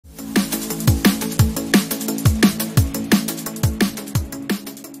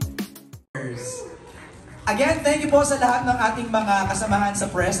Again, thank you po sa lahat ng ating mga kasamahan sa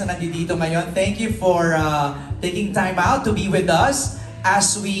press na nandito ngayon. Thank you for taking time out to be with us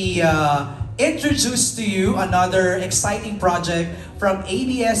as we introduce to you another exciting project from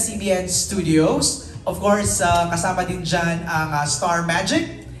ABS-CBN Studios. Of course, kasama din dyan ang Star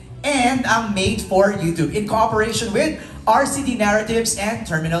Magic and ang Made for YouTube in cooperation with RCD Narratives and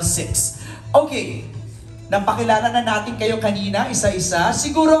Terminal 6. Okay. Napakilala na natin kayo kanina, isa-isa.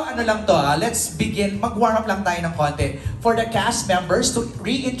 Siguro ano lang to, let's begin. Mag-warm up lang tayo ng konti. For the cast members to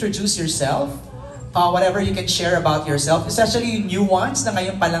reintroduce yourself, whatever you can share about yourself, especially yung new ones na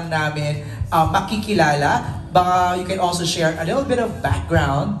ngayon pa lang namin makikilala. Baka you can also share a little bit of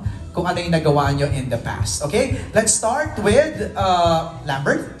background kung ano yung nagawa nyo in the past. Okay? Let's start with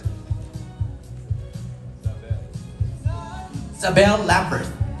Lambert. Isabel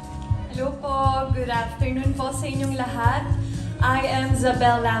Lambert. Hello po, good afternoon po sa inyong lahat. I am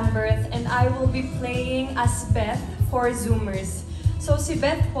Isabel Lambert and I will be playing as Beth for Zoomers. So si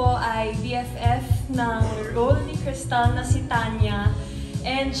Beth po ay BFF ng role ni Krystl na si Tanya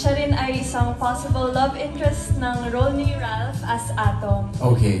and siya rin ay isang possible love interest ng role ni Ralph as Atom.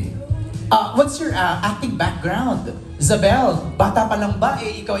 Okay. What's your acting background? Isabel, bata pa lang ba?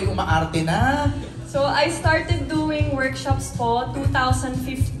 Ikaw ay umaarte na? So, I started doing workshops po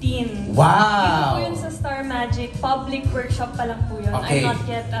 2015. Wow! Dito po yun sa Star Magic. Public workshop pa lang po yun. Okay. I'm not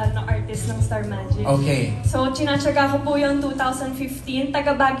yet an artist ng Star Magic. Okay. So, chinatsaga ko po yung 2015.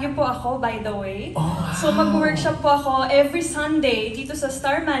 Taga Baguio po ako, by the way. Oh, wow. So, mag-workshop po ako every Sunday dito sa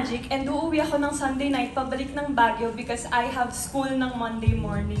Star Magic. And uuwi ako ng Sunday night pabalik ng Baguio because I have school ng Monday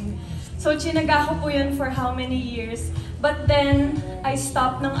morning. So, chinaga ko po yun for how many years. But then, I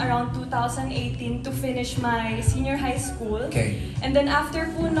stopped ng around 2018 to finish my senior high school. Okay. And then after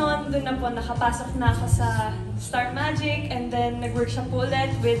po nun, doon na po nakapasok na ako sa Star Magic. And then, nag-workshop po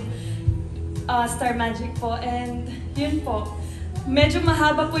ulit with Star Magic po. And yun po. Medyo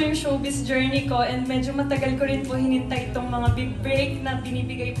mahaba po yung showbiz journey ko. And medyo matagal ko rin po hinintay itong mga big break na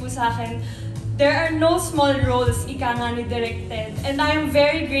binibigay po sa akin. There are no small roles, ika nga ni directed. And I am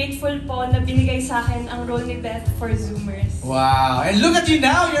very grateful po na binigay sa akin ang role ni Beth for Zoomers. Wow! And look at you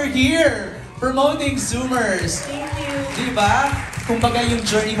now! You're here! Promoting Zoomers! Thank you! Diba? Kumbaga yung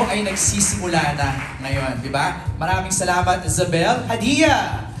journey mo ay nagsisimula na ngayon, diba? Maraming salamat, Isabel.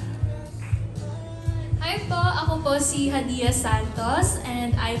 Hadia! Hi po! Ako po si Hadia Santos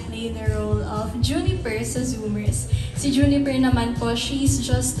and I play the role of Juniper sa Zoomers. Si Juniper naman po, she's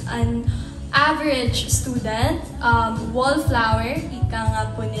just an average student, wallflower, ika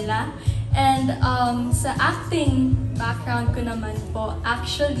nga po nila. And sa acting background ko naman po,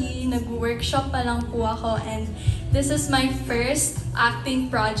 actually, nag-workshop pa lang po ako and this is my first acting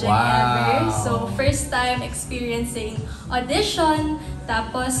project ever. So, first time experiencing audition,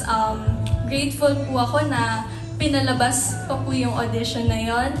 tapos grateful po ako na pinalabas pa po yung audition na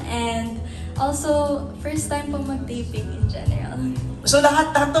yon and also, first time po mag-taping in general. So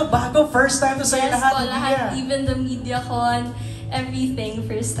lahat to bago, first time to sa'yo lahat. Yes po, lahat, even the MediaCon, everything,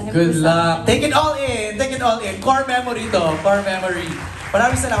 first time. Good luck. Take it all in, take it all in. Core memory to, core memory.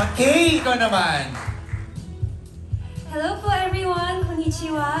 Maraming salamat. Kay, ikaw naman. Hello po everyone,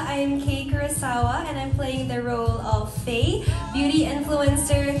 konnichiwa. I'm Kay Kurosawa and I'm playing the role of Faye, beauty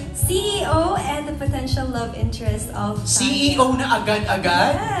influencer, CEO, and the potential love interest of Tanya. CEO na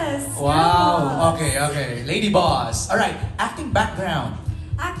agad-agad? Yes! Wow! Okay, okay. Lady Boss. Alright, acting background.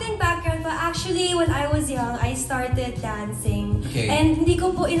 Acting background po, actually when I was young, I started dancing. Okay. And hindi ko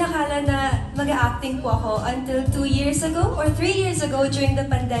po inakala na mag-acting po ako until 2 years ago or 3 years ago during the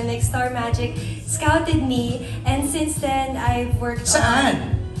pandemic, Star Magic scouted me. And since then, I've worked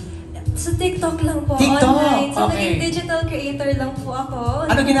Saan? Sa TikTok lang po, TikTok? online. So, Okay. naging digital creator lang po ako.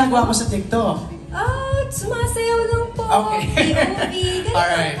 Ano ginagawa mo sa TikTok? Sumasayaw lang po. Okay. POV, ganyan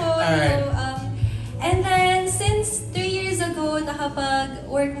Alright, po. alright. You know, and then, since 3 years ago,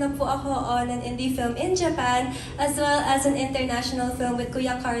 nakapag-work na po ako on an indie film in Japan, as well as an international film with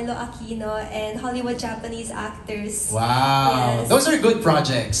Kuya Carlo Aquino and Hollywood Japanese actors. Wow! Yes. Those are good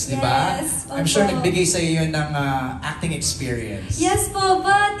projects, di ba? Yes, I'm sure opo. nagbigay sa iyo ng acting experience. Yes po,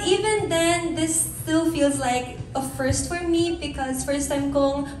 but even then, this still feels like a first for me because first time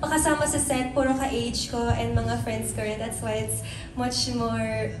kong makasama sa set, puro ka-age ko and mga friends ko rin. That's why it's much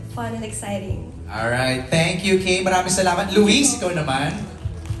more fun and exciting. Alright, thank you, Kay. Maraming salamat. Luis, ikaw naman.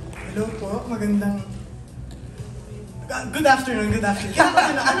 Hello po, magandang... Good afternoon, good afternoon.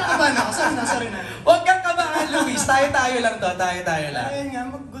 Ano ka ba na ako? Sorry na. Huwag kang kabahan, Luis. Tayo-tayo lang to. Tayo-tayo lang. Ayun nga,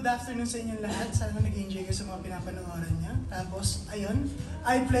 good afternoon sa inyong lahat. Sana nag-enjoy kayo sa mga pinapanooran niya. Tapos, ayun,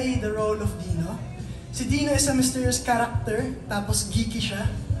 I play the role of Dino. Si Dino is a mysterious character, tapos geeky siya.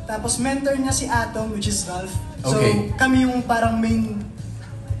 Tapos mentor niya si Atom, which is Ralph. So Okay. kami yung parang main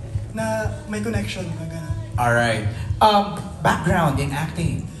na may connection. Ganun. Alright. Background in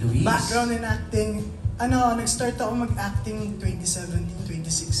acting, Luis? Background in acting, nag-start ako mag-acting 2017,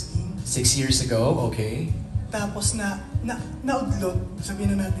 2016. 6 years ago, okay. Tapos naudlot,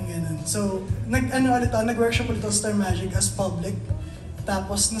 sabihin na natin ganun. So, nag-workshop ulit ako Star Magic as public.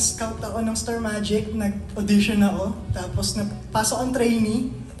 Tapos na-scout ako ng Star Magic, nag-audition ako. Tapos napasok ang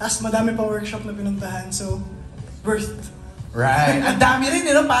trainee. Tapos madami pa workshop na pinuntahan. So, worth. Right. Ang dami rin,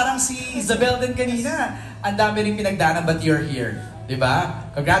 parang si Isabel din kanina. Ang dami rin pinagdaanan, but you're here. Diba?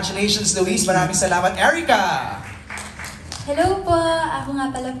 Congratulations, Luis. Maraming salamat. Erica! Hello po! Ako nga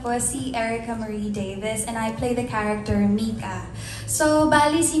pala po si Erica Marie Davis and I play the character Mika. So,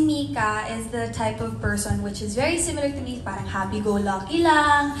 bali si Mika is the type of person which is very similar to me, parang happy-go-lucky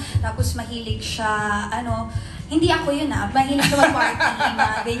lang, tapos mahilig siya, hindi ako yun mahilig siya mag-party,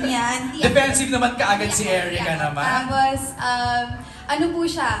 mga ganyan. Defensive naman kaagad si Erica naman. Tapos, po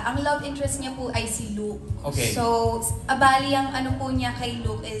siya, ang love interest niya po ay si Luke. Okay. So, bali ang po niya kay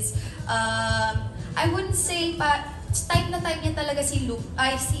Luke is, I wouldn't say type niya talaga si Luke,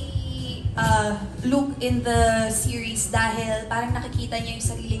 Luke in the series dahil parang nakikita niya yung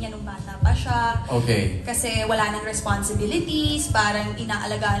sarili niya nung bata pa siya. Okay. Kasi wala nang responsibilities, parang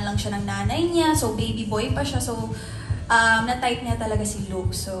inaalagaan lang siya ng nanay niya, so baby boy pa siya, so na-type niya talaga si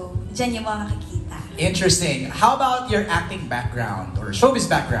Luke. So, dyan yung mga makikita. Interesting. How about your acting background or showbiz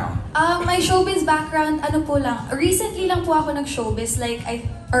background? My showbiz background, recently lang po ako nag-showbiz,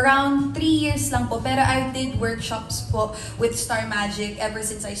 around 3 years lang po, pero I did workshops po with Star Magic ever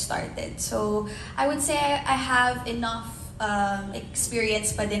since I started. So, I would say I have enough experience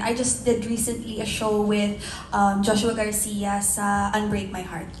pa din. I just did recently a show with Joshua Garcia sa Unbreak My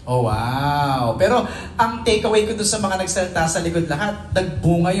Heart. Oh, wow! Pero ang takeaway ko doon sa mga nagsalita sa likod lahat,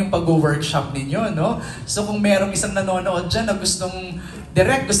 nagbunga yung pag-workshop ninyo, no? So kung merong isang nanonood dyan na gustong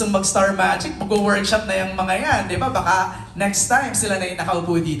mag-Star Magic, mag-workshop na yung mga yan, di ba? Baka next time sila na yung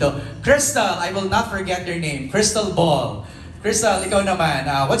nakaupo dito. Krystl, I will not forget your name. Krystl Ball. Krystl, ikaw naman.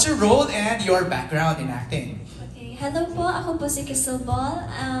 What's your role and your background in acting? Hello po, ako po si Krystl Ball,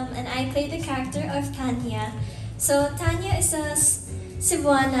 and I play the character of Tanya. So, Tanya is a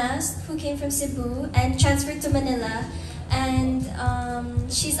Cebuana who came from Cebu and transferred to Manila. And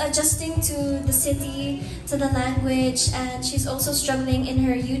she's adjusting to the city, to the language, and she's also struggling in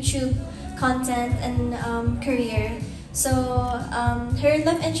her YouTube content and career. So, her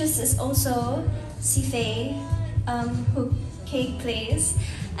love interest is also si Faye, who Kate plays.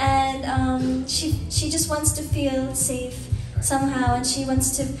 And she just wants to feel safe somehow, and she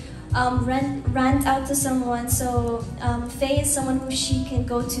wants to rant out to someone. So Faye is someone who she can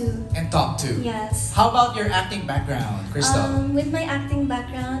go to and talk to. Yes. How about your acting background, Krystl? With my acting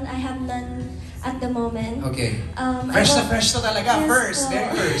background, I have none at the moment. Okay. Fresh na talaga. Yes, First, po. very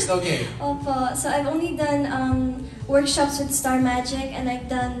first. Okay. Opo. So I've only done workshops with Star Magic, and I've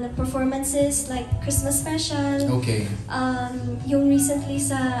done performances like Christmas special. Okay. Yung recently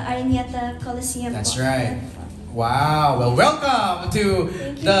sa Araneta Coliseum. That's po. right. Wow. Well, welcome to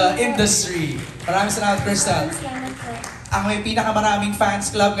Thank you the po. industry. Maraming salamat, Krystl. Salamat po. Ang may pinakamaraming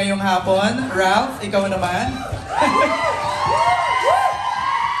fans club ngayong hapon, Ralph, ikaw naman.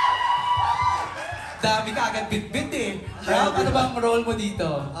 Dami ka agad bit-bit eh. Ralph, ano bang role mo dito?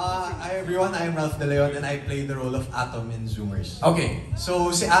 Hi everyone, I'm Ralph De Leon and I play the role of Atom in Zoomers. Okay.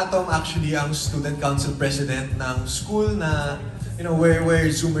 So si Atom actually ang student council president ng school na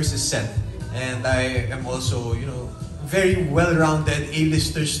where Zoomers is set. And I am also, very well-rounded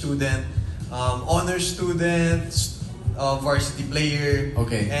A-lister student, honor student, varsity player.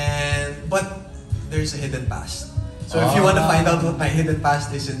 Okay. But there's a hidden past. So if you want to find out what my hidden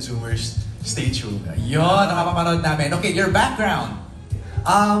past is in Zoomers, stay tuned. Yun, nakapapanood namin. Okay, your background.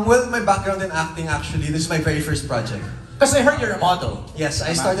 Well, my background in acting actually, this is my very first project. Kasi I heard you're a model. Yes,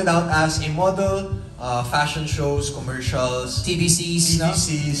 I started out as a model, fashion shows, commercials, TVCs, no?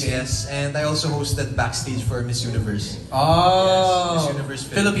 TVCs, Okay. yes. And I also hosted backstage for Miss Universe. Oh, Yes, Miss Universe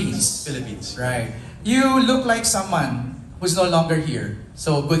Philippines. Philippines. Right. You look like someone who's no longer here.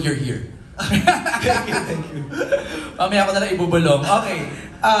 So good you're here. Thank you. Mamaya ko na lang ibubulong. Okay.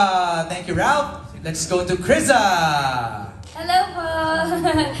 Thank you, Ralph. Let's go to Criza. Hello po!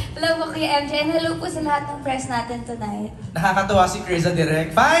 Hello po Kuya MJ, and hello po sa lahat ng press natin tonight. Nakakatuwa si Criza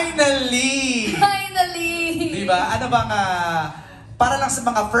direct. Finally! Finally! Diba? Ano bang, para lang sa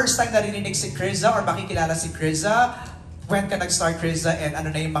mga first time narinig si Criza or makikilala si Criza, when ka nag-start Criza and ano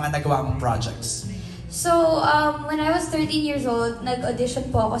na yung mga nagawa mong projects? So, when I was 13 years old,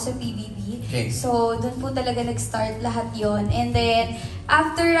 nag-audition po ako sa PBB. Okay. So, doon po talaga nag-start lahat yon. And then,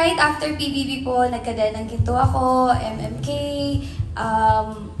 right after PBB po, nagkadala ng ginto ako, MMK,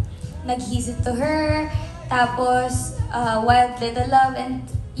 nag-He's It To Her, tapos Wild Little Love, and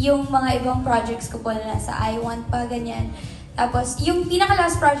yung mga ibang projects ko po na nasa I Want pa, ganyan. Tapos, yung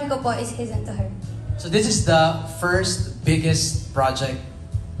pinaka-last project ko po is He's It To Her. So this is the first biggest project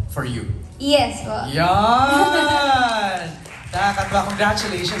for you? Yes po. Yan! Nakakatawa.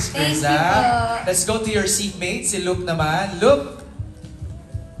 Congratulations, Thank Criza. you po. Let's go to your seatmate, si Luke naman. Luke!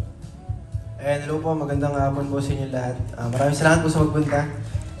 And hello po, magandang hapon po sa inyo lahat. Maraming salamat po sa magpunta.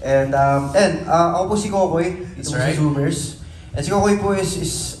 And ako po si Kokoy, dito po sa Zoomers. And si Kokoy po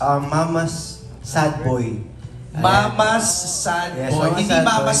is Mama's sad boy. Mama's sad Yes, boy. Mama's Hindi sad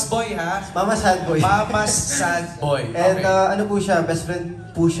Mama's boy, ha? Mama's sad boy. Mama's sad boy. And Okay. ano po siya, best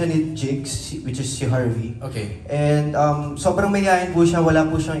friend po siya ni Jigs, which is si Harvey. Okay. And sobrang mayayain po siya, wala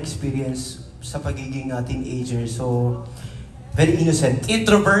po siyang experience sa pagiging teenager. So, very innocent.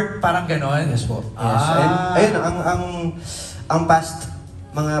 Introvert, parang ganon? Yes po. Yes. Ah. And ayun, ang past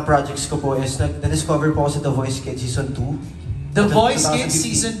mga projects ko po is na-discover po ako sa The Voice Kids Season 2. The Voice Kids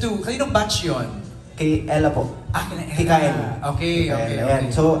 2015. Season 2. Kaninong batch yun? Kay Ella po. Kina Ella. Kay Kyle. Okay.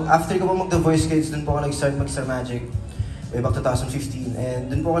 Ayan. So, after ko po mag-The Voice Kids, dun po ako nag-start mag-Star Magic. Way back 2015. And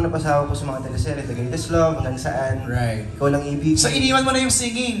dun po ako napasawa po sa mga teleserye. The Greatest Love, hanggang saan. Right. Ikaw Lang Ibig. So, iniwan mo na yung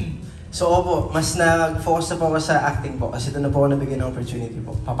singing. So, opo, mas nag-focus na po ako sa acting po. Kasi doon na po ako nabigyan ng opportunity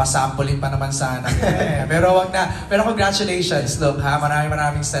po. Papasampulin pa naman sana. Pero wag na. Pero congratulations, Luke, ha?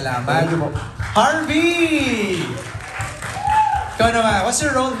 Maraming salamat. Thank you po. Harvey! Ikaw naman, what's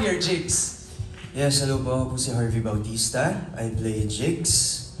your role here, Jigs? Yes, hello po. Ako po si Harvey Bautista. I play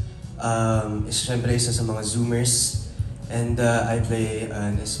Jigs. Siyempre, isa sa mga Zoomers. And I play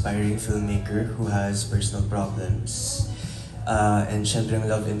an aspiring filmmaker who has personal problems. And syempre, ang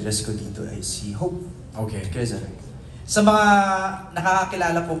love interest ko dito ay si Hope. Okay. Criza. Sa mga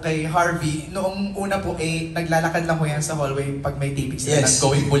nakakakilala po kay Harvey, noong una po naglalakad lang po yan sa hallway pag may taping sila ng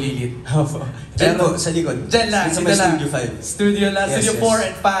Going Bulilit. Opo. Diyan po, sa likod. Diyan lang. Sa may Studio 5. Studio lang. Yes, Studio yes. 4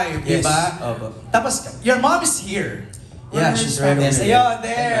 and 5, Yes. diba? Opo. Tapos, your mom is here. Yeah, she's right over Yes, there. ayun,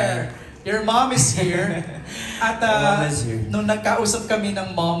 there. Your mom is here. At My mom is here. nung nagkausap kami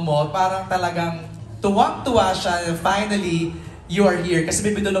ng mom mo, parang talagang tuwang-tuwa siya. Finally, you are here. Kasi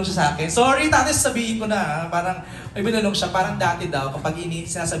may binulong siya sa akin. Sorry, tatay, sabihin ko na. Parang may binulong siya. Parang dati daw, kapag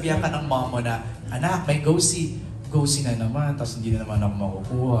sinasabihan ka ng mom mo na, anak, may go-see. Go-see na naman, tapos hindi na naman ako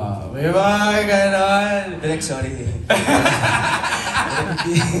makukuha. Diba? Ganon. Direk, sorry.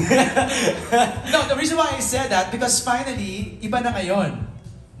 No, the reason why I said that, because finally, iba na ngayon.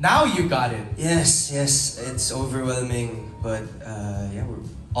 Now you got it. Yes, it's overwhelming, but yeah,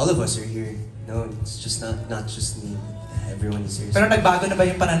 all of us are here. No, it's just not just me. Everyone is here. Pero nagbago na ba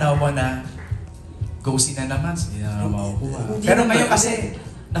yung pananaw mo na go-see na naman, hindi na naman makukuha? Hindi Pero naman, ngayon kasi,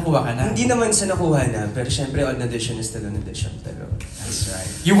 nakuha ka na. Hindi naman sa nakuha na, pero syempre an audition is still an audition. Pero That's right.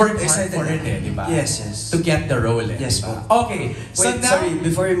 You worked hard Excited for na. it, di ba? Yes, yes. To get the role, Yes, diba? po. Okay, so Wait, now... sorry,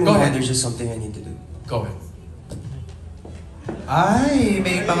 before we Go move on, ahead. there's just something I need to do. Go ahead. Ay,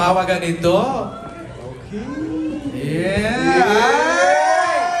 may mga ganito. Okay. Yeah!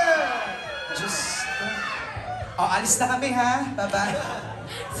 Ay! Just... alis na kami, ha? Bye-bye.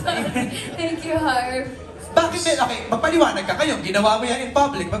 Sorry. Thank you, Harv. Bakit okay, magpaliwanag ka kayo. Ginawa mo yan in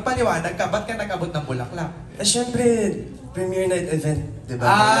public. Magpaliwanag ka. Ba't ka nag-abot ng bulaklak? Syempre, premiere night event, di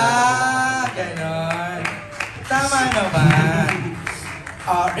ba? Ganon. Tama naman.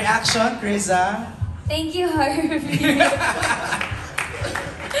 Reaction, Criza? Thank you, Harvey.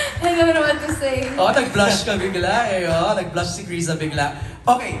 I don't know what to say. Nag-blush ka bigla. Nag-blush si Criza bigla.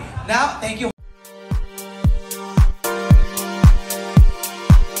 Okay, now, thank you,